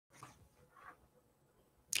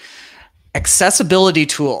Accessibility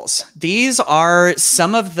tools. These are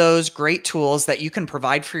some of those great tools that you can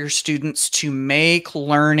provide for your students to make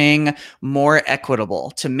learning more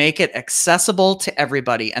equitable, to make it accessible to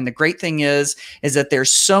everybody. And the great thing is that there's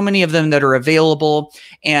so many of them that are available,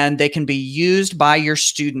 and they can be used by your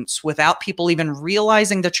students without people even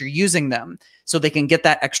realizing that you're using them, so they can get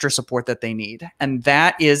that extra support that they need. And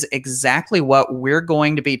that is exactly what we're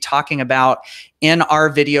going to be talking about in our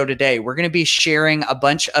video today. We're going to be sharing a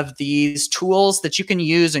bunch of these tools that you can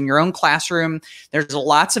use in your own classroom. There's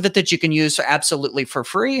lots of it that you can use absolutely for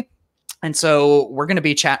free. And so we're going to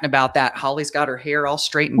be chatting about that. Holly's got her hair all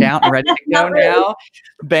straightened out and ready to go now.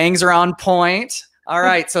 Bangs are on point. All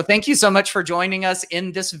right. So thank you so much for joining us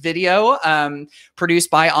in this video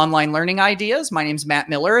produced by Online Learning Ideas. My name is Matt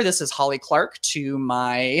Miller. This is Holly Clark to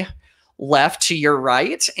my left, to your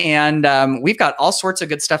right. And we've got all sorts of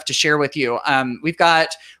good stuff to share with you. We've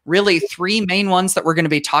got really three main ones that we're going to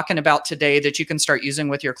be talking about today that you can start using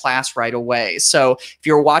with your class right away. So if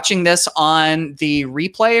you're watching this on the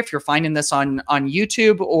replay, if you're finding this on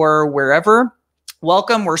YouTube or wherever,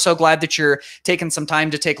 welcome. We're so glad that you're taking some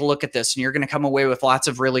time to take a look at this, and you're going to come away with lots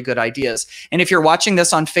of really good ideas. And if you're watching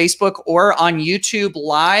this on Facebook or on YouTube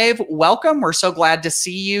live, welcome. We're so glad to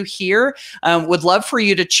see you here. Would love for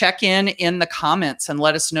you to check in the comments and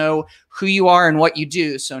let us know who you are and what you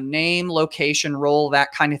do. So name, location, role,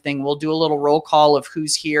 that kind of thing. We'll do a little roll call of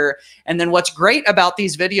who's here. And then what's great about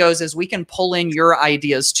these videos is we can pull in your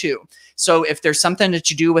ideas too. So if there's something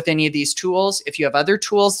that you do with any of these tools, if you have other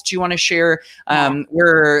tools that you want to share,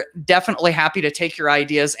 we're definitely happy to take your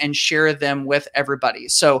ideas and share them with everybody.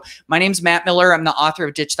 So my name's Matt Miller. I'm the author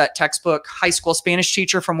of Ditch That Textbook, high school Spanish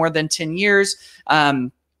teacher for more than 10 years.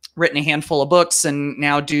 Written a handful of books and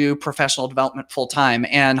now do professional development full time.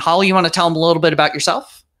 And Holly, you want to tell them a little bit about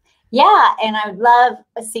yourself? Yeah, and I would love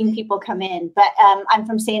seeing people come in, but I'm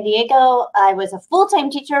from San Diego. I was a full-time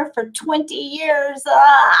teacher for 20 years.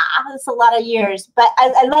 That's a lot of years, but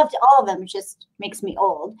I loved all of them. It just makes me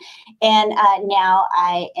old. And now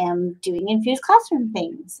I am doing infused classroom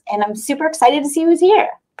things, and I'm super excited to see who's here.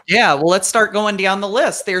 Yeah, well, let's start going down the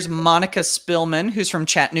list. There's Monica Spillman, who's from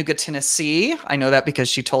Chattanooga, Tennessee. I know that because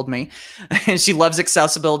she told me. She loves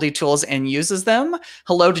accessibility tools and uses them.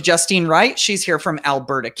 Hello to Justine Wright. She's here from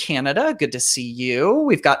Alberta, Canada. Good to see you.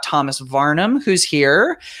 We've got Thomas Varnum, who's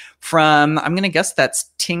here from, I'm going to guess that's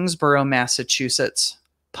Tingsboro, Massachusetts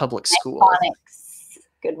Public School.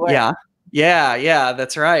 Good work. Yeah,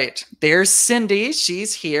 that's right. There's Cindy.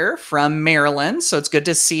 She's here from Maryland. So it's good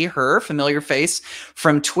to see her. Familiar face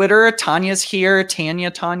from Twitter. Tanya's here. Tanya,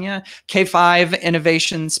 K5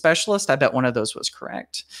 Innovation Specialist. I bet one of those was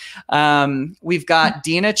correct. We've got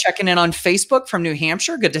Dina checking in on Facebook from New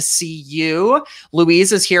Hampshire. Good to see you.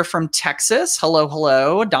 Louise is here from Texas.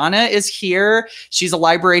 Hello. Donna is here. She's a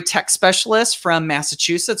library tech specialist from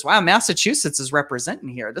Massachusetts. Wow, Massachusetts is representing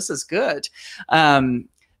here. This is good.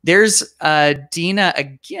 There's Dina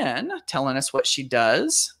again telling us what she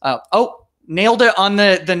does. Oh, nailed it on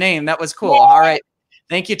the name. That was cool. All right.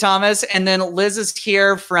 Thank you, Thomas. And then Liz is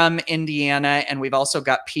here from Indiana, and we've also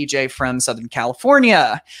got PJ from Southern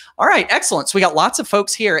California. All right, excellent. So we got lots of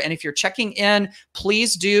folks here, and if you're checking in,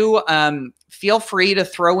 please do feel free to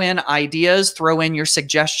throw in ideas, throw in your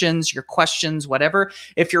suggestions, your questions, whatever.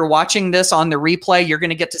 If you're watching this on the replay, you're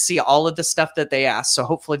going to get to see all of the stuff that they ask. So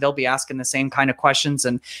hopefully they'll be asking the same kind of questions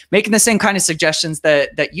and making the same kind of suggestions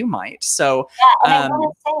that you might. So yeah, and I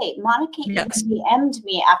want to say, Monica DM'd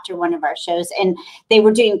me after one of our shows, and they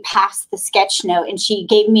were doing Past the Sketch Note, and she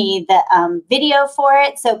gave me the video for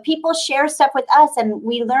it. So people share stuff with us, and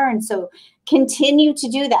we learn. So continue to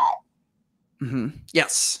do that. Mm-hmm.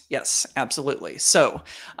 Yes, absolutely. So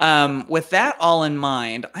with that all in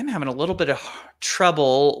mind, I'm having a little bit of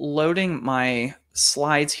trouble loading my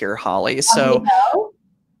slides here, Holly. So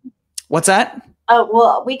what's that? Oh,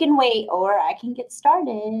 well, we can wait, or I can get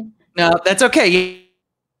started. No, that's okay.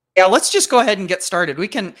 Yeah, let's just go ahead and get started. We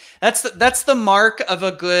can, that's the mark of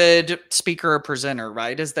a good speaker or presenter,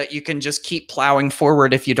 right? Is that you can just keep plowing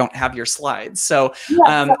forward if you don't have your slides. So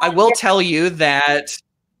I will tell you that.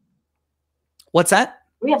 What's that?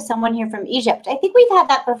 We have someone here from Egypt. I think we've had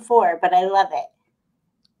that before, but I love it.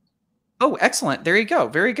 Oh, excellent. There you go.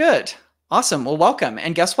 Very good. Awesome. Well, welcome.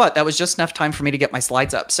 And guess what? That was just enough time for me to get my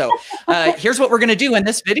slides up. So here's what we're going to do in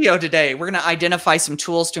this video today. We're going to identify some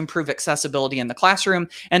tools to improve accessibility in the classroom,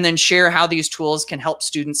 and then share how these tools can help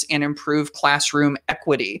students and improve classroom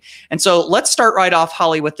equity. And so let's start right off,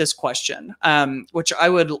 Holly, with this question, which I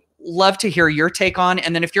would love to hear your take on.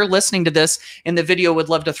 And then if you're listening to this in the video, would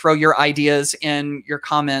love to throw your ideas and your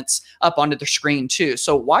comments up onto the screen too.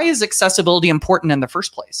 So why is accessibility important in the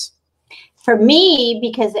first place? For me,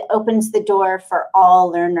 because it opens the door for all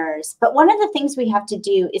learners. But one of the things we have to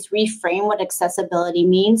do is reframe what accessibility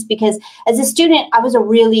means, because as a student, I was a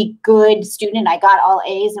really good student. I got all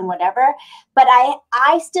A's and whatever, but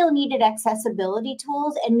I still needed accessibility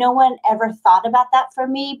tools, and no one ever thought about that for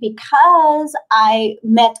me because I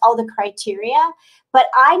met all the criteria. But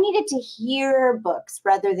I needed to hear books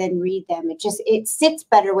rather than read them. It sits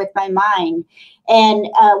better with my mind. And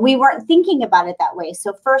we weren't thinking about it that way.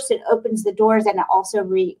 So first it opens the doors, and it also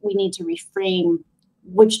we need to reframe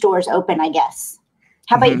which doors open, I guess.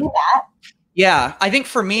 How about you, Matt? Yeah, I think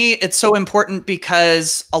for me, it's so important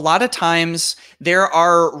because a lot of times there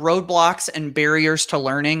are roadblocks and barriers to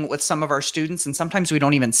learning with some of our students, and sometimes we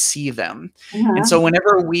don't even see them. And so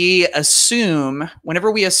whenever we assume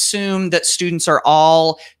that students are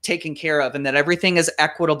all taken care of and that everything is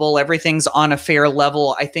equitable, everything's on a fair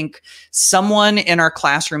level, I think someone in our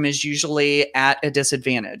classroom is usually at a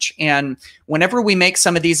disadvantage. And whenever we make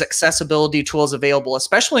some of these accessibility tools available,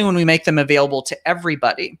 especially when we make them available to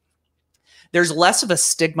everybody, there's less of a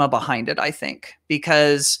stigma behind it, I think,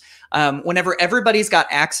 because whenever everybody's got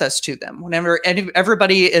access to them, whenever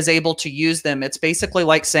everybody is able to use them, it's basically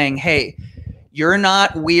like saying, hey, you're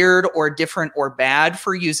not weird or different or bad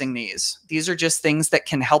for using these. These are just things that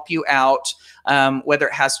can help you out, whether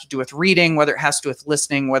it has to do with reading, whether it has to do with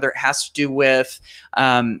listening, whether it has to do with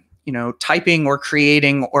typing or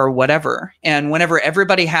creating or whatever. And whenever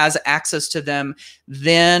everybody has access to them,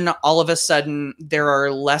 then all of a sudden there are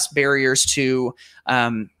less barriers to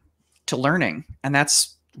learning. And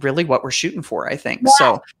that's really what we're shooting for, I think. Yeah.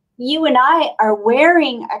 So you and I are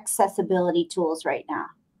wearing accessibility tools right now.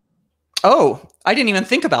 Oh, I didn't even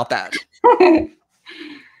think about that.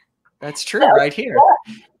 That's true, right here.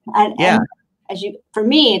 Yeah. And for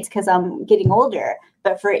me, it's because I'm getting older,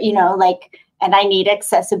 but for, and I need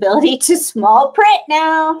accessibility to small print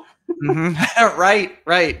now. Right,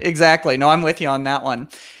 exactly. No, I'm with you on that one.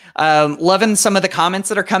 Loving some of the comments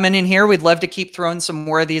that are coming in here. We'd love to keep throwing some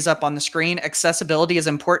more of these up on the screen. Accessibility is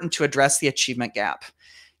important to address the achievement gap.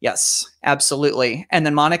 Yes, absolutely. And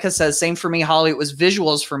then Monica says, same for me, Holly. It was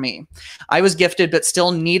visuals for me. I was gifted, but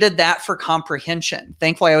still needed that for comprehension.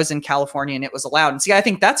 Thankfully, I was in California and it was allowed. And see, I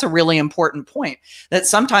think that's a really important point, that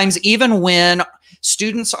sometimes even when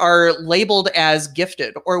students are labeled as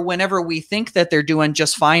gifted, or whenever we think that they're doing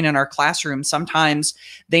just fine in our classroom, sometimes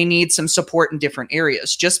they need some support in different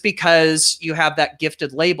areas. Just because you have that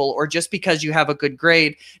gifted label or just because you have a good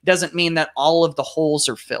grade doesn't mean that all of the holes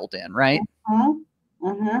are filled in, right?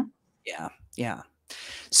 Yeah.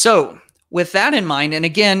 So with that in mind, and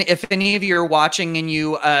again, if any of you are watching and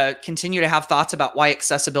you continue to have thoughts about why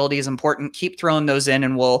accessibility is important, keep throwing those in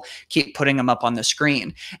and we'll keep putting them up on the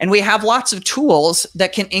screen. And we have lots of tools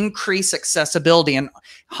that can increase accessibility. And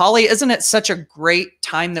Holly, isn't it such a great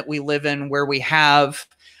time that we live in where we have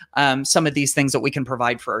some of these things that we can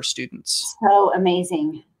provide for our students? So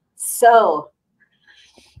amazing.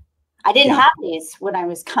 I didn't have these when I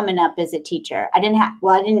was coming up as a teacher.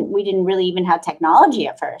 We didn't really even have technology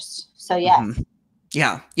at first. So yes.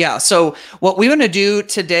 Yeah. So what we want to do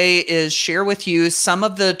today is share with you some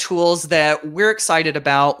of the tools that we're excited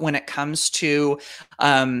about when it comes to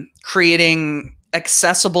creating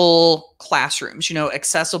accessible classrooms,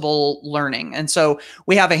 accessible learning. And so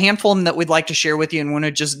we have a handful of them that we'd like to share with you, and want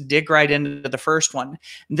to just dig right into the first one.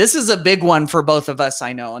 This is a big one for both of us,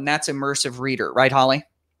 I know, and that's immersive reader, right, Holly?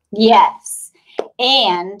 Yes.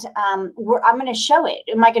 And I'm going to show it.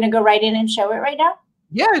 Am I going to go right in and show it right now?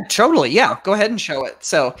 Yeah, totally. Yeah, go ahead and show it.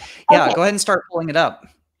 So yeah, okay. Go ahead and start pulling it up.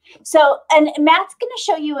 So, and Matt's going to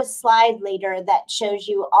show you a slide later that shows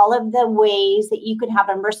you all of the ways that you can have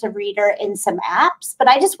immersive reader in some apps, but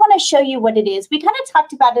I just want to show you what it is. We kind of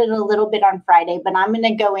talked about it a little bit on Friday, but I'm going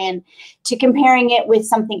to go in to comparing it with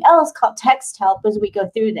something else called Text Help as we go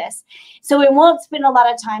through this. So we won't spend a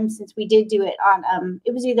lot of time since we did do it on,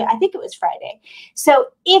 I think it was Friday. So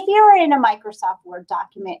if you're in a Microsoft Word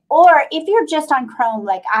document, or if you're just on Chrome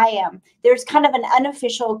like I am, there's kind of an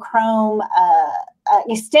unofficial Chrome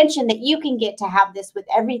extension that you can get to have this with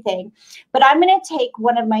everything. But I'm going to take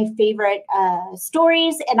one of my favorite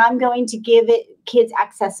stories, and I'm going to give kids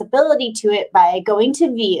accessibility to it by going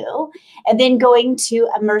to view and then going to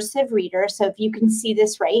immersive reader. So if you can see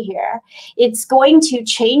this right here, it's going to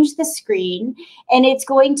change the screen and it's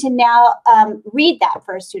going to now read that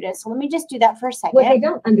for a student. So let me just do that for a second. What they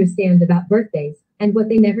don't understand about birthdays and what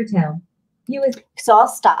they never tell. So I'll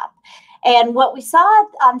stop. And what we saw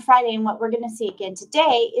on Friday and what we're going to see again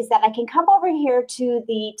today is that I can come over here to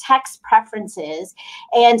the text preferences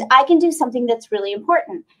and I can do something that's really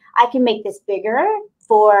important. I can make this bigger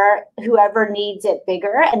for whoever needs it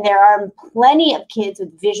bigger. And there are plenty of kids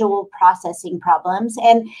with visual processing problems.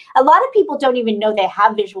 And a lot of people don't even know they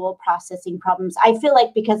have visual processing problems. I feel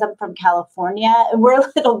like because I'm from California and we're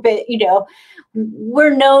a little bit, you know,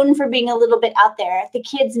 we're known for being a little bit out there. If the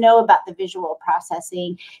kids know about the visual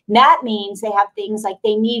processing, that means they have things like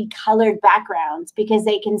they need colored backgrounds because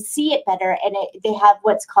they can see it better. And they have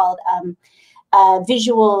what's called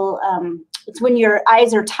visual, it's when your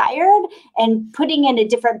eyes are tired, and putting in a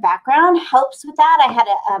different background helps with that. I had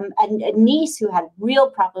a niece who had real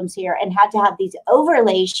problems here and had to have these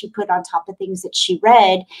overlays she put on top of things that she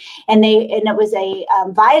read. And it was a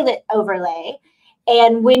violet overlay.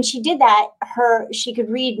 And when she did that, she could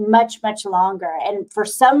read much, much longer. And for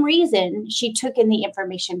some reason, she took in the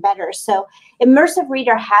information better. So Immersive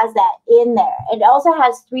Reader has that in there. It also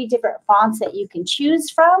has 3 different fonts that you can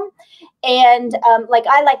choose from. And like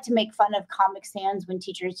I like to make fun of Comic Sans when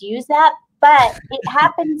teachers use that, but it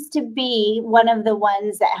happens to be one of the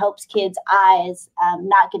ones that helps kids' eyes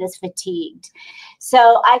not get as fatigued.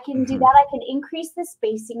 So I can do that. I can increase the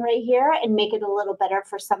spacing right here and make it a little better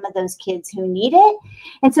for some of those kids who need it.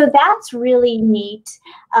 And so that's really neat.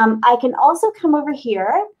 I can also come over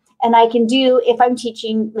here and I can do, if I'm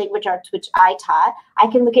teaching language arts, which I taught, I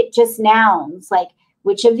can look at just nouns, like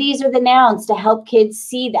which of these are the nouns to help kids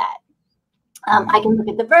see that. I can look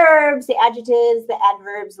at the verbs, the adjectives, the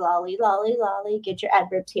adverbs, lolly, lolly, lolly, get your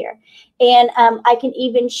adverbs here. And I can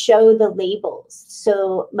even show the labels.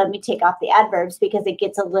 So let me take off the adverbs because it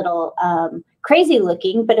gets a little crazy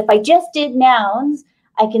looking. But if I just did nouns,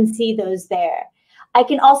 I can see those there. I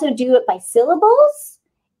can also do it by syllables.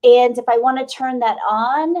 And if I want to turn that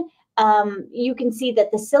on, you can see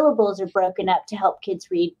that the syllables are broken up to help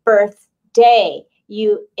kids read birthday,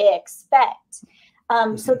 you expect.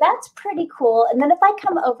 So that's pretty cool. And then if I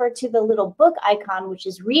come over to the little book icon, which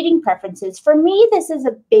is reading preferences, for me, this is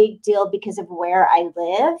a big deal because of where I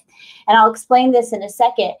live. And I'll explain this in a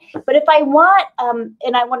second. But if I want,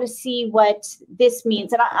 and I want to see what this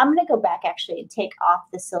means, and I'm going to go back actually and take off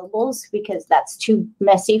the syllables because that's too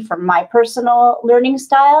messy for my personal learning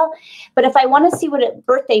style. But if I want to see what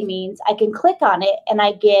birthday means, I can click on it and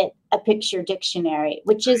I get a picture dictionary,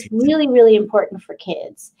 which is really, really important for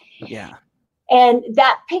kids. Yeah. And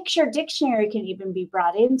that picture dictionary can even be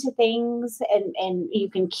brought into things, and you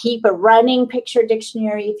can keep a running picture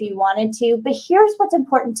dictionary if you wanted to. But here's what's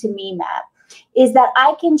important to me, Matt, is that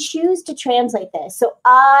I can choose to translate this. So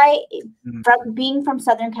being from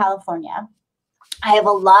Southern California, I have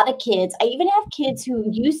a lot of kids. I even have kids who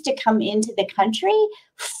used to come into the country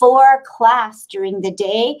for class during the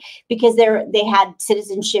day because they had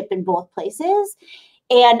citizenship in both places.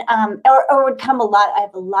 And or would come a lot. I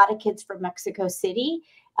have a lot of kids from Mexico City.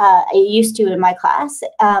 I used to in my class.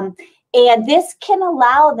 And this can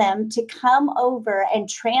allow them to come over and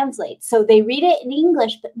translate. So they read it in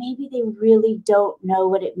English, but maybe they really don't know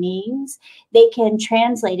what it means. They can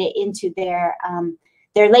translate it into their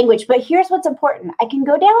language. But here's what's important. I can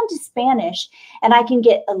go down to Spanish and I can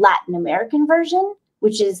get a Latin American version,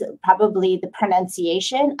 which is probably the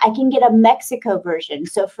pronunciation. I can get a Mexico version.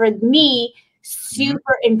 So for me,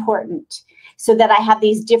 super important so that I have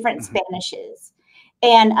these different Spanishes.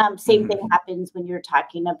 And same thing happens when you're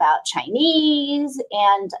talking about Chinese.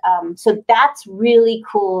 And so that's really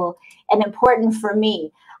cool and important for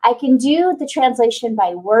me. I can do the translation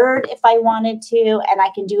by word if I wanted to, and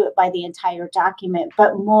I can do it by the entire document.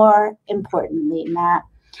 But more importantly, Matt,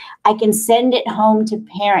 I can send it home to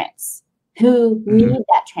parents who need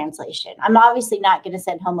that translation. I'm obviously not going to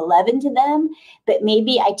send home 11 to them, but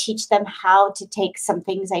maybe I teach them how to take some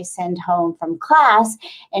things I send home from class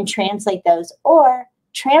and translate those, or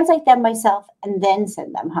translate them myself and then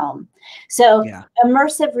send them home. So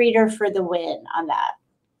Immersive Reader for the win on that.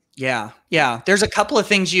 Yeah. Yeah. There's a couple of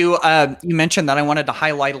things you mentioned that I wanted to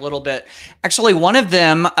highlight a little bit. Actually, one of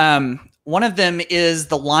them is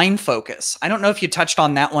the line focus. I don't know if you touched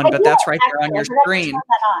on that one, but that's right there on your screen.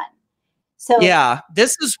 So yeah,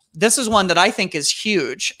 this is one that I think is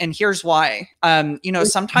huge. And here's why.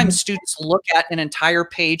 Sometimes students look at an entire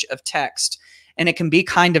page of text and it can be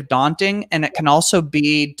kind of daunting, and it can also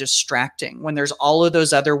be distracting when there's all of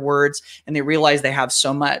those other words and they realize they have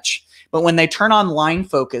so much. But when they turn on line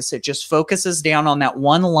focus, it just focuses down on that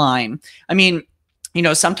one line. I mean,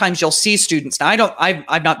 sometimes you'll see students. Now,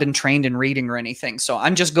 I've not been trained in reading or anything, so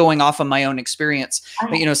I'm just going off of my own experience.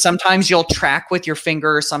 But, sometimes you'll track with your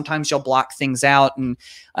finger, sometimes you'll block things out, and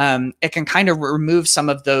it can kind of remove some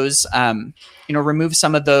of those,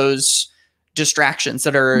 distractions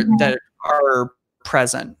that are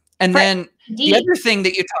present. And then the other thing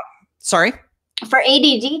that sorry? For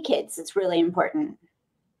ADD kids, it's really important.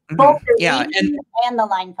 both the Yeah, reading and the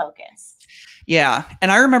line focus. Yeah.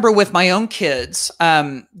 And I remember with my own kids,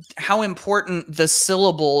 how important the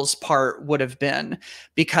syllables part would have been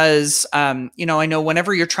because, you know, I know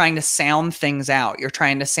whenever you're trying to sound things out, you're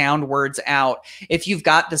trying to sound words out. If you've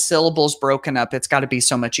got the syllables broken up, it's got to be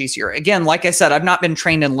so much easier. Again, like I said, I've not been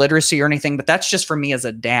trained in literacy or anything, but that's just for me as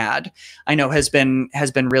a dad, I know has been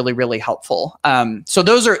really, really helpful. So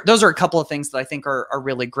those are a couple of things that I think are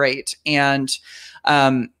really great. And,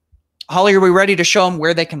 Holly, are we ready to show them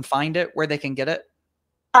where they can find it, where they can get it?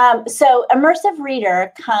 So Immersive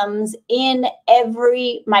Reader comes in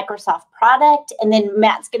every Microsoft product, and then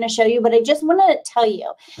Matt's going to show you, but I just want to tell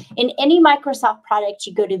you, in any Microsoft product,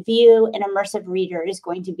 you go to View, and Immersive Reader is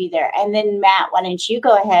going to be there. And then Matt, why don't you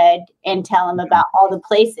go ahead and tell them about all the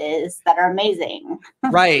places that are amazing?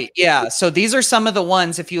 Right. Yeah. So these are some of the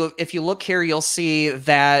ones. If you look here, you'll see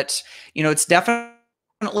that, you know, it's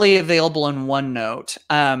definitely available in OneNote.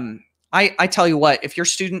 I tell you what, if your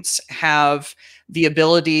students have the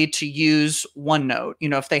ability to use OneNote, you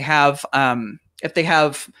know, if they have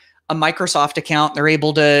a Microsoft account, they're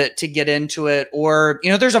able to get into it, or, you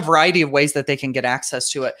know, there's a variety of ways that they can get access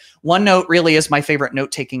to it. OneNote really is my favorite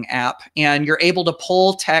note-taking app, and you're able to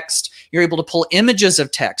pull text, you're able to pull images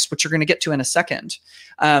of text, which you're going to get to in a second,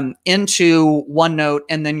 into OneNote,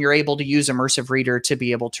 and then you're able to use Immersive Reader to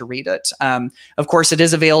be able to read it. Of course, it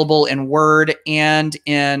is available in Word and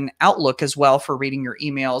in Outlook as well for reading your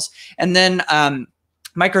emails. And then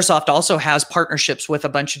Microsoft also has partnerships with a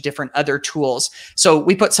bunch of different other tools. So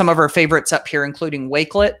we put some of our favorites up here, including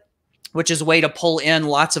Wakelet, which is a way to pull in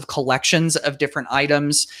lots of collections of different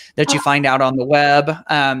items that you find out on the web.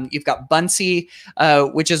 You've got Buncee,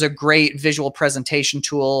 which is a great visual presentation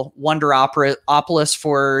tool, Wonderopolis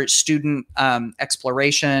for student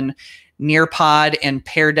exploration, Nearpod and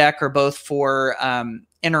Pear Deck are both for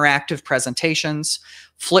interactive presentations,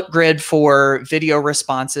 Flipgrid for video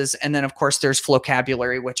responses, and then of course there's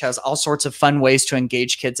Flocabulary, which has all sorts of fun ways to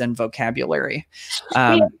engage kids in vocabulary.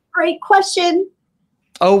 Great question.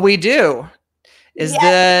 Oh, we do. Is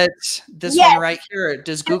that this one right here?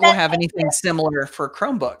 Does Google have anything similar for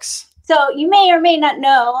Chromebooks? So you may or may not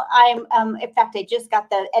know, I'm, in fact, I just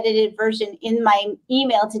got the edited version in my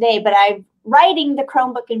email today, but I'm writing the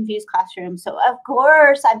Chromebook Infused Classroom. So of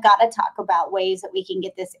course, I've got to talk about ways that we can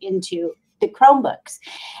get this into the Chromebooks.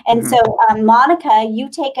 And so Monica, you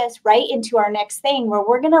take us right into our next thing where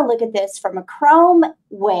we're going to look at this from a Chrome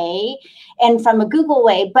way and from a Google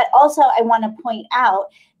way. But also I want to point out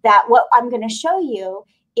that what I'm going to show you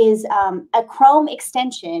is a Chrome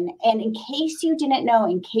extension. And in case you didn't know,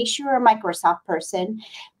 in case you're a Microsoft person,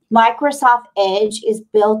 Microsoft Edge is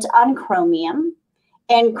built on Chromium.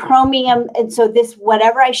 And Chromium, and so this,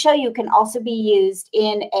 whatever I show you can also be used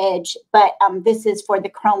in Edge, but this is for the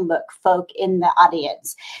Chromebook folk in the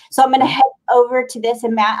audience. So I'm going to head over to this,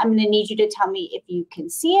 and Matt, I'm going to need you to tell me if you can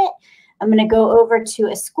see it. I'm going to go over to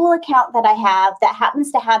a school account that I have that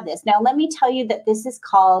happens to have this. Now, let me tell you that this is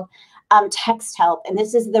called Text Help, and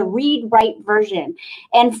this is the read-write version.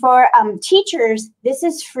 And for teachers, this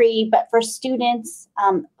is free, but for students,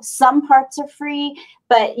 some parts are free,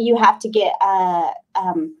 but you have to get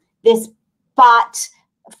this bot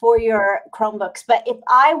for your Chromebooks. But if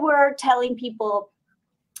I were telling people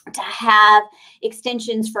to have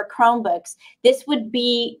extensions for Chromebooks, this would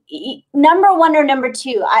be number one or number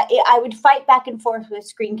two. I would fight back and forth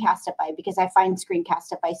with Screencastify because I find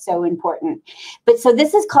Screencastify so important. But so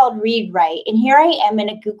this is called Read Write. And here I am in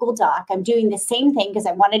a Google Doc. I'm doing the same thing because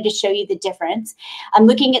I wanted to show you the difference. I'm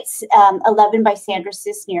looking at 11 by Sandra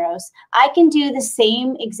Cisneros. I can do the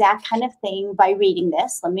same exact kind of thing by reading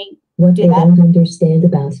this. Let me what they don't understand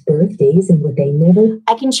about birthdays and what they never.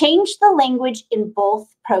 I can change the language in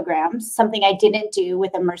both programs, something I didn't do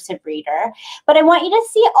with Immersive Reader, but I want you to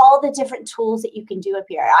see all the different tools that you can do up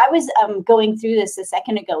here. I was going through this a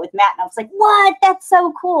second ago with Matt, and I was like, what? That's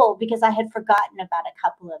so cool, because I had forgotten about a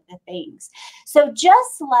couple of the things. So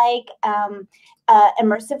just like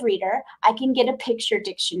Immersive Reader, I can get a picture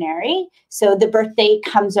dictionary. So the birthday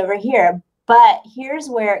comes over here. But here's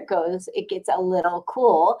where it goes. It gets a little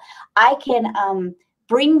cool. I can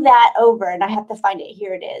bring that over, and I have to find it.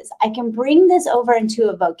 Here it is. I can bring this over into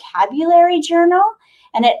a vocabulary journal,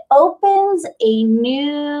 and it opens a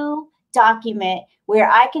new document where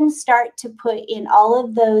I can start to put in all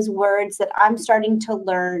of those words that I'm starting to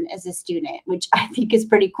learn as a student, which I think is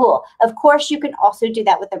pretty cool. Of course, you can also do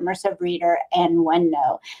that with Immersive Reader and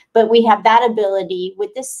OneNote, but we have that ability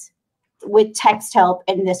with this with text help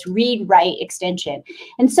and this read write extension.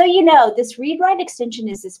 And so, you know, this read write extension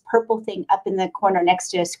is this purple thing up in the corner next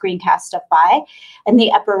to a screencast.fi in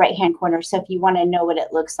the upper right hand corner. So if you want to know what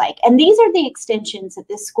it looks like, and these are the extensions of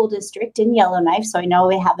this school district in Yellowknife. So I know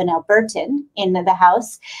we have an Albertan in the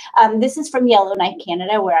house. This is from Yellowknife,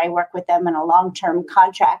 Canada, where I work with them in a long-term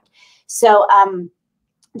contract. So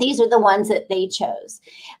these are the ones that they chose.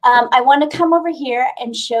 I want to come over here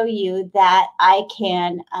and show you that I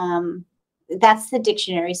can, that's the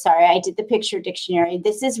dictionary. Sorry, I did the picture dictionary.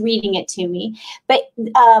 This is reading it to me. But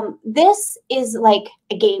this is like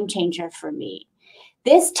a game changer for me.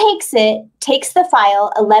 This takes the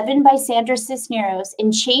file 11 by Sandra Cisneros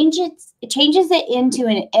and changes it into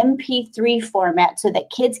an MP3 format so that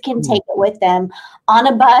kids can take it with them on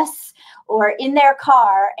a bus or in their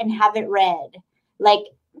car and have it read. Like,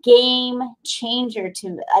 game changer to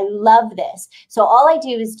me. I love this. So all I do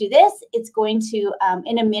is do this. It's going to,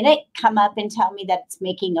 in a minute, come up and tell me that it's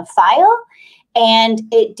making a file, and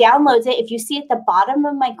it downloads it. If you see at the bottom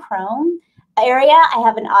of my Chrome area, I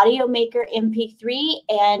have an Audio Maker MP3,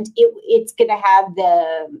 and it's going to have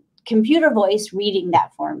the computer voice reading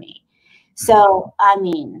that for me. So, I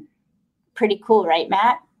mean, pretty cool, right,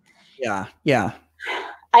 Matt? Yeah, yeah.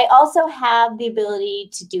 I also have the ability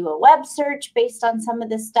to do a web search based on some of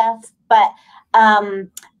this stuff, but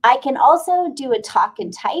I can also do a talk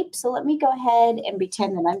and type. So let me go ahead and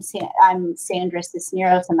pretend that I'm Sandra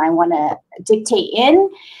Cisneros and I want to dictate in.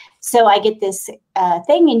 So I get this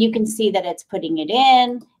thing, and you can see that it's putting it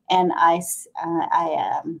in, and I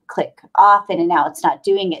click off, and now it's not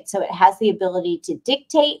doing it. So it has the ability to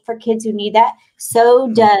dictate for kids who need that. So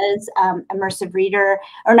does Immersive Reader,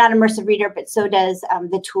 or not Immersive Reader, but so does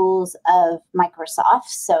the tools of Microsoft.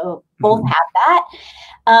 So both have that.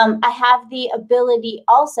 I have the ability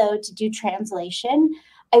also to do translation.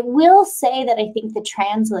 I will say that I think the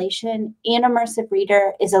translation in Immersive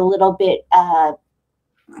Reader is a little bit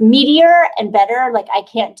meatier and better. Like, I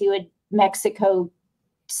can't do a Mexico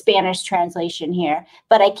Spanish translation here,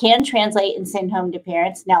 but I can translate and send home to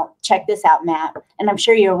parents. Now, check this out, Matt, and I'm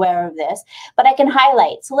sure you're aware of this, but I can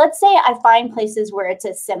highlight. So let's say I find places where it's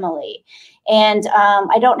a simile, and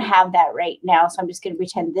I don't have that right now, so I'm just going to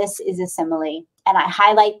pretend this is a simile, and I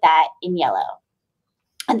highlight that in yellow.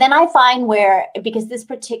 And then I find where, because this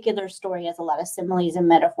particular story has a lot of similes and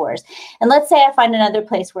metaphors, and let's say I find another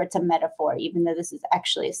place where it's a metaphor, even though this is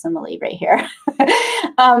actually a simile right here,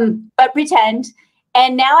 but pretend.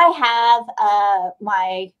 And now I have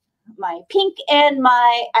my pink and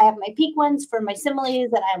I have my pink ones for my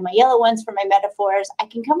similes, and I have my yellow ones for my metaphors. I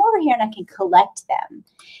can come over here and I can collect them.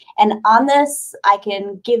 And on this, I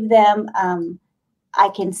can give them, I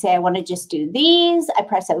can say I want to just do these. I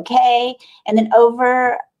press OK. And then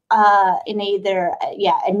over in either,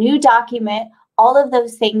 a new document, all of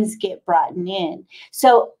those things get brought in.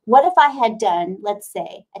 So what if I had done, let's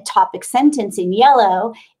say, a topic sentence in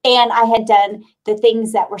yellow, and I had done the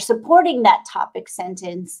things that were supporting that topic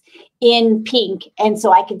sentence in pink, and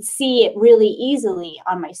so I could see it really easily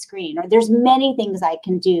on my screen? Or there's many things I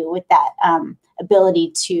can do with that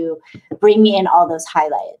ability to bring in all those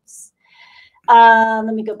highlights.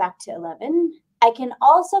 Let me go back to 11. I can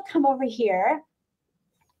also come over here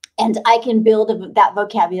and I can build that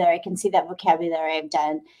vocabulary. I can see that vocabulary I've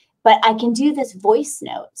done, but I can do this voice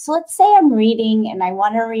note. So let's say I'm reading and I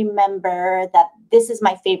want to remember that this is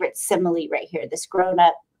my favorite simile right here, this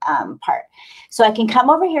grown-up part. So I can come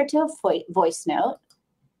over here to a voice note.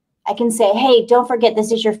 I can say, hey, don't forget,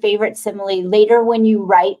 this is your favorite simile. Later when you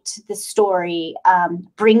write the story,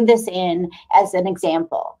 bring this in as an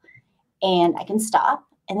example. And I can stop,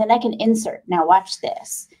 and then I can insert. Now watch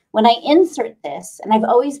this. When I insert this, and I've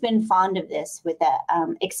always been fond of this with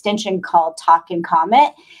an extension called Talk and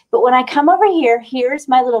Comment, but when I come over here, here's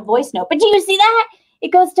my little voice note. But do you see that?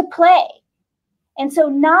 It goes to play. And so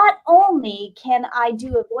not only can I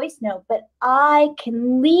do a voice note, but I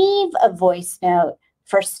can leave a voice note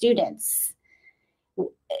for students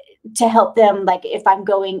to help them, like if I'm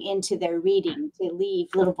going into their reading, to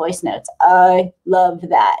leave little voice notes. I love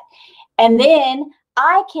that. And then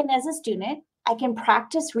I can, as a student, I can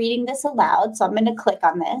practice reading this aloud. So I'm going to click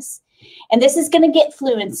on this. And this is going to get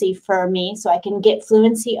fluency for me, so I can get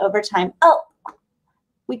fluency over time. Oh,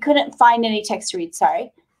 we couldn't find any text to read.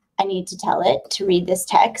 Sorry. I need to tell it to read this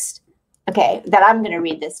text. Okay, that I'm going to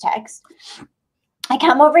read this text. I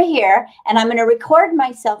come over here and I'm going to record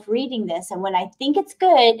myself reading this. And when I think it's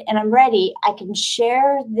good and I'm ready, I can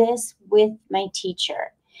share this with my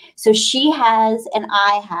teacher. So she has and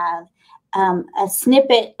I have a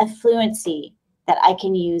snippet of fluency that I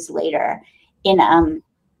can use later in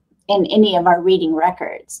in any of our reading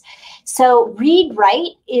records. So Read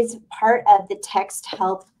Write is part of the text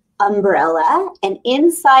help umbrella, and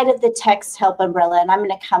inside of the text help umbrella, and I'm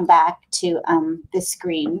going to come back to the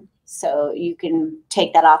screen so you can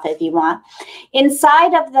take that off if you want.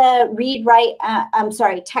 Inside of the Read Write,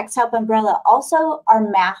 text help umbrella also are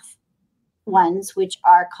math ones, which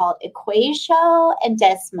are called Equatio and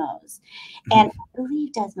Desmos. And I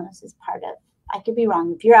believe Desmos is part of, I could be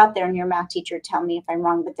wrong. If you're out there and you're a math teacher, tell me if I'm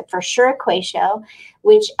wrong, but for sure Equatio,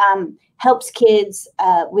 which helps kids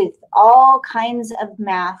with all kinds of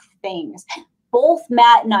math things. Both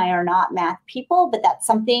Matt and I are not math people, but that's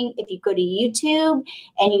something, if you go to YouTube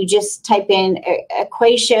and you just type in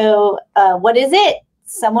Equatio, what is it?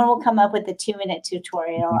 Someone will come up with a 2-minute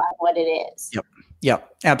tutorial on what it is.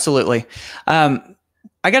 Yep, absolutely. I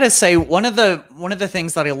got to say, one of the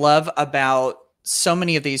things that I love about so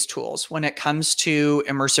many of these tools, when it comes to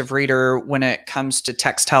immersive reader, when it comes to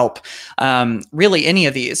text help, really any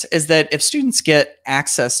of these, is that if students get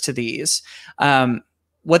access to these,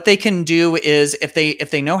 what they can do is, if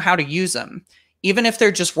they know how to use them, even if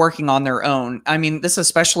they're just working on their own. I mean, this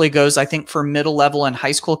especially goes, I think, for middle level and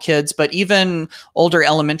high school kids, but even older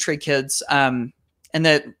elementary kids, and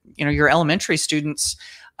that, your elementary students,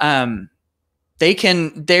 they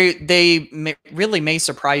really may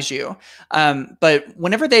surprise you. But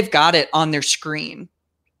whenever they've got it on their screen,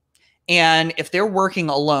 and if they're working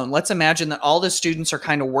alone, let's imagine that all the students are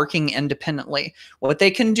kind of working independently. What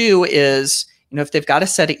they can do is, if they've got a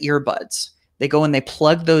set of earbuds, they go and they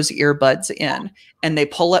plug those earbuds in and they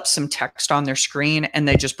pull up some text on their screen, and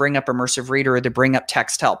they just bring up immersive reader, or they bring up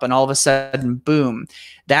text help, and all of a sudden, boom,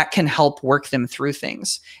 that can help work them through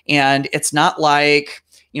things. And it's not like,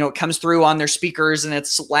 it comes through on their speakers and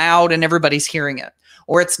it's loud and everybody's hearing it.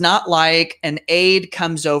 Or it's not like an aide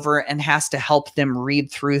comes over and has to help them read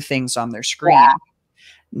through things on their screen. Yeah.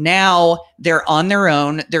 Now they're on their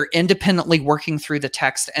own, they're independently working through the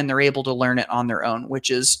text, and they're able to learn it on their own, which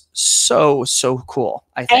is so, so cool,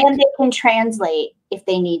 I think. And they can translate if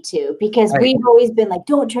they need to, because we've always been like,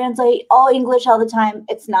 don't translate all English all the time.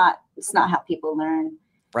 It's not how people learn.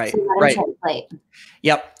 Right. So right. Translate.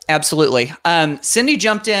 Yep, absolutely. Cindy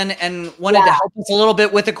jumped in and wanted to help us a little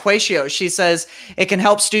bit with Equatio. She says it can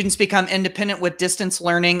help students become independent with distance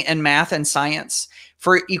learning in math and science.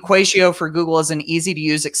 For Equatio for Google is an easy to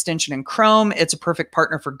use extension in Chrome. It's a perfect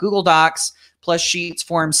partner for Google Docs, plus sheets,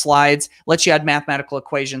 forms, slides, lets you add mathematical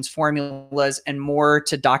equations, formulas, and more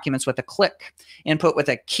to documents with a click. Input with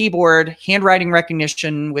a keyboard, handwriting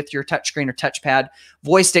recognition with your touchscreen or touchpad,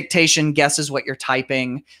 voice dictation guesses what you're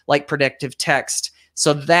typing, like predictive text.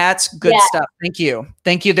 So that's good stuff. Thank you.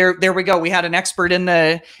 Thank you. There we go. We had an expert in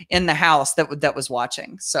the house that was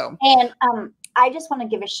watching. So and I just want to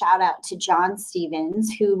give a shout out to John Stevens,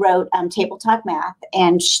 who wrote Table Talk Math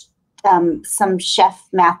and some chef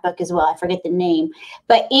math book as well. I forget the name,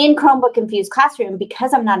 but in Chromebook Infused Classroom,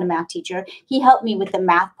 because I'm not a math teacher, he helped me with the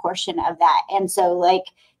math portion of that. And so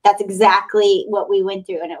that's exactly what we went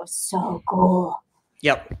through, and it was so cool.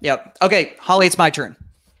 Yep. Okay, Holly, it's my turn.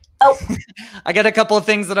 Oh, I got a couple of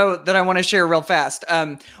things that I want to share real fast.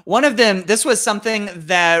 One of them, this was something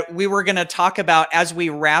that we were going to talk about as we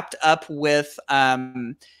wrapped up with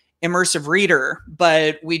immersive reader,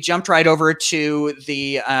 but we jumped right over to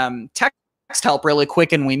the text help really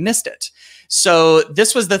quick and we missed it. So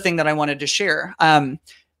this was the thing that I wanted to share.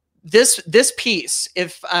 This piece,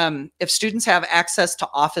 if students have access to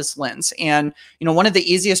Office Lens, and one of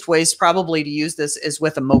the easiest ways probably to use this is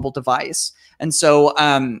with a mobile device. And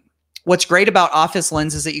so what's great about Office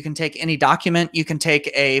Lens is that you can take any document, you can take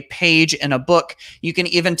a page in a book, you can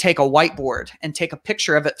even take a whiteboard and take a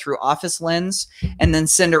picture of it through Office Lens and then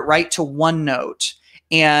send it right to OneNote.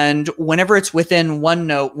 And whenever it's within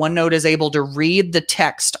OneNote, OneNote is able to read the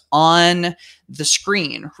text on the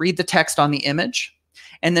screen, read the text on the image,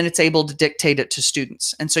 and then it's able to dictate it to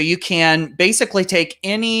students. And so you can basically take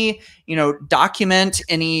any, document,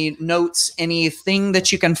 any notes, anything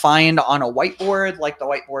that you can find on a whiteboard, like the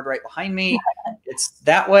whiteboard right behind me. It's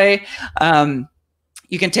that way.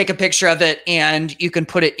 You can take a picture of it and you can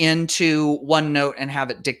put it into OneNote and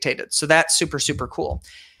have it dictated. So that's super, super cool.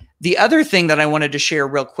 The other thing that I wanted to share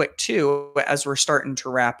real quick too, as we're starting to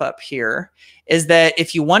wrap up here, is that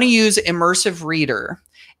if you want to use Immersive Reader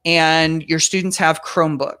and your students have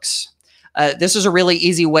Chromebooks, this is a really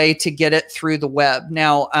easy way to get it through the web.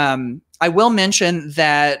 Now, I will mention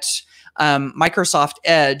that Microsoft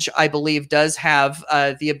Edge, I believe, does have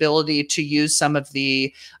the ability to use some of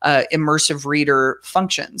the immersive reader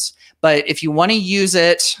functions. But if you want to use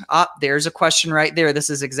it, there's a question right there. This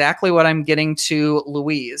is exactly what I'm getting to,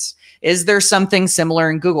 Louise. Is there something similar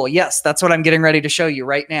in Google? Yes, that's what I'm getting ready to show you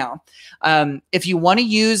right now. If you want to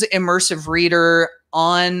use immersive reader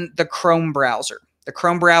on the Chrome browser, the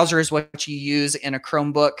Chrome browser is what you use in a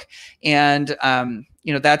Chromebook, and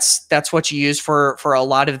that's what you use for a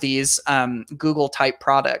lot of these Google type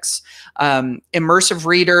products. Immersive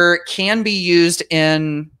reader can be used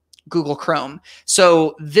in Google Chrome.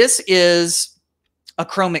 So this is a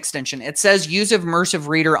Chrome extension. It says use immersive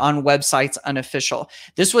reader on websites unofficial.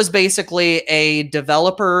 This was basically a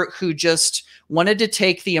developer who just wanted to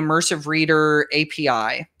take the immersive reader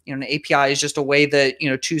API. An API is just a way that,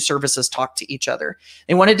 two services talk to each other.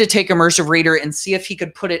 They wanted to take immersive reader and see if he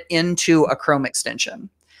could put it into a Chrome extension.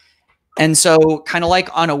 And so kind of like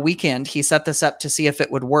on a weekend, he set this up to see if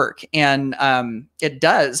it would work. And it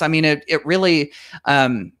does. I mean, it really,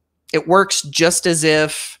 it works just as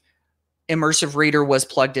if immersive reader was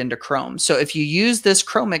plugged into Chrome. So if you use this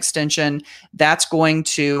Chrome extension, that's going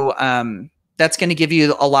to give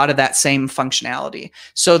you a lot of that same functionality.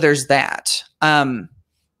 So there's that.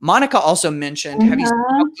 Monica also mentioned, have you seen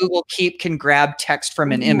how Google Keep can grab text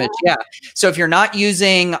from an image? Yeah. So if you're not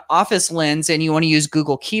using Office Lens and you want to use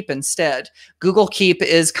Google Keep instead, Google Keep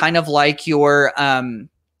is kind of like your,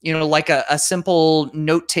 like a simple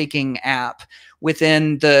note-taking app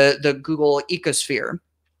within the Google ecosphere.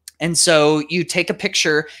 And so you take a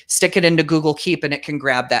picture, stick it into Google Keep, and it can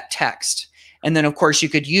grab that text. And then, of course, you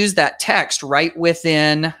could use that text right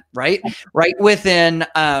within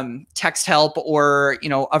text help or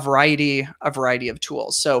a variety of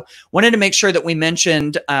tools. So wanted to make sure that we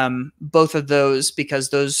mentioned both of those because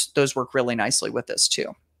those work really nicely with this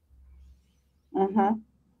too.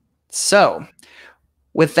 So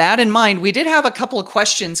with that in mind, we did have a couple of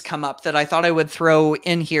questions come up that I thought I would throw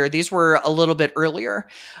in here. These were a little bit earlier.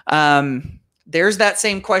 There's that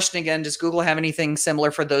same question again. Does Google have anything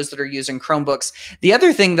similar for those that are using Chromebooks? The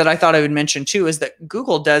other thing that I thought I would mention too is that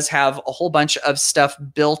Google does have a whole bunch of stuff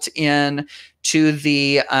built in to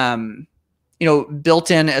the,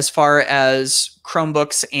 built in as far as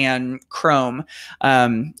Chromebooks and Chrome.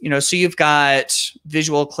 So you've got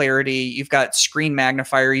visual clarity, you've got screen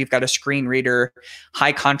magnifier, you've got a screen reader,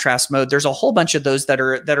 high contrast mode. There's a whole bunch of those that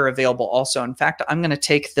are available also. In fact, I'm going to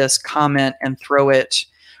take this comment and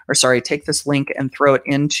take this link and throw it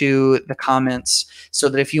into the comments so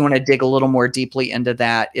that if you want to dig a little more deeply into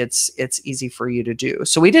that, it's easy for you to do.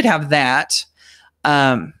 So we did have that.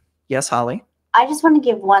 Yes, Holly? I just want to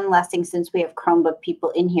give one last thing since we have Chromebook people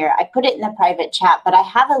in here. I put it in the private chat, but I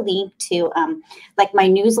have a link to like my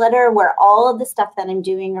newsletter where all of the stuff that I'm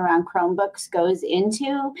doing around Chromebooks goes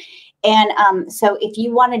into. And so if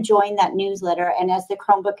you want to join that newsletter, and as the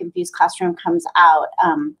Chromebook Infused Classroom comes out,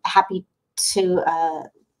 happy to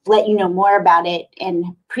let you know more about it and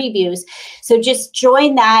previews. So just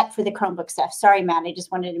join that for the Chromebook stuff. Sorry, Matt, I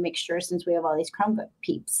just wanted to make sure since we have all these Chromebook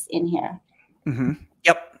peeps in here.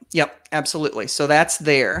 Yep, absolutely. So that's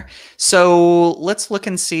there. So let's look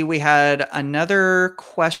and see. We had another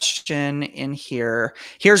question in here.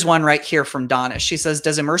 Here's one right here from Donna. She says,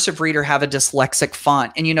 does Immersive Reader have a dyslexic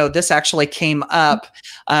font? And this actually came up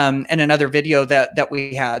in another video that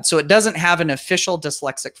we had. So it doesn't have an official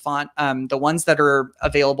dyslexic font. The ones that are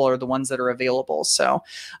available are the ones that are available. So,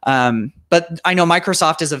 but I know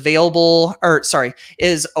Microsoft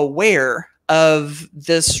is aware of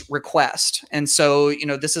this request. And so,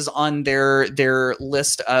 this is on their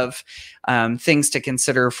list of things to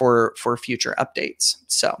consider for future updates.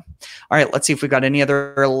 So, all right, let's see if we've got any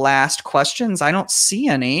other last questions. I don't see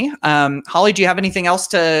any. Holly, do you have anything else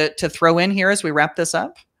to throw in here as we wrap this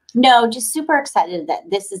up? No, just super excited that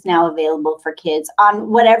this is now available for kids on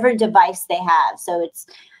whatever device they have. So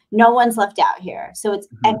no one's left out here. So it's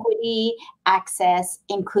equity, access,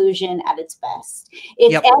 inclusion at its best.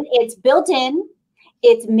 And it's built in,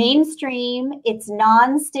 it's mainstream, it's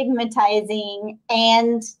non-stigmatizing,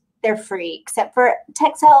 and they're free, except for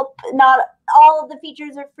text help. Not all of the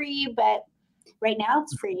features are free, but right now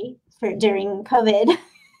it's free during COVID.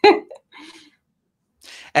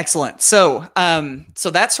 Excellent. So, so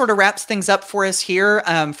that sort of wraps things up for us here.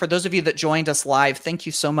 For those of you that joined us live, thank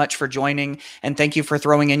you so much for joining, and thank you for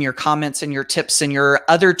throwing in your comments and your tips and your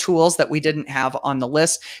other tools that we didn't have on the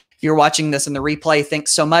list. If you're watching this in the replay,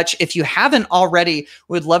 thanks so much. If you haven't already,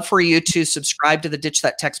 we'd love for you to subscribe to the Ditch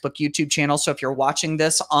That Textbook YouTube channel. So if you're watching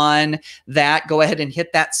this on that, go ahead and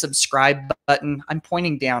hit that subscribe button. I'm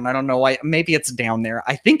pointing down. I don't know why. Maybe it's down there.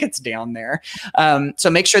 I think it's down there.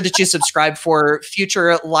 So make sure that you subscribe for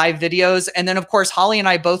future live videos. And then, of course, Holly and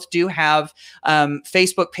I both do have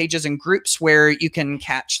Facebook pages and groups where you can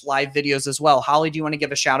catch live videos as well. Holly, do you want to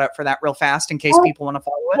give a shout out for that real fast in case people want to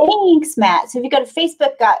follow it? Thanks, Matt. So if you go to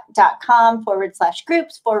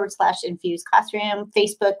facebook.com/groups/infused classroom,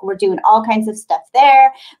 Facebook, we're doing all kinds of stuff there.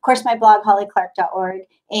 Of course, my blog, hollyclark.org,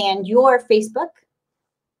 and your Facebook.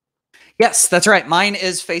 Yes, that's right. Mine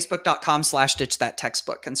is facebook.com/ditch that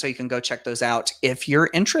textbook. And so you can go check those out if you're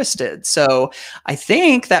interested. So I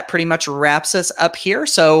think that pretty much wraps us up here.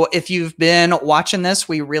 So if you've been watching this,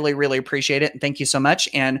 we really, really appreciate it. And thank you so much.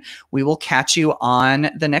 And we will catch you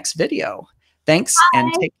on the next video. Thanks. Bye.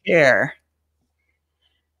 And take care.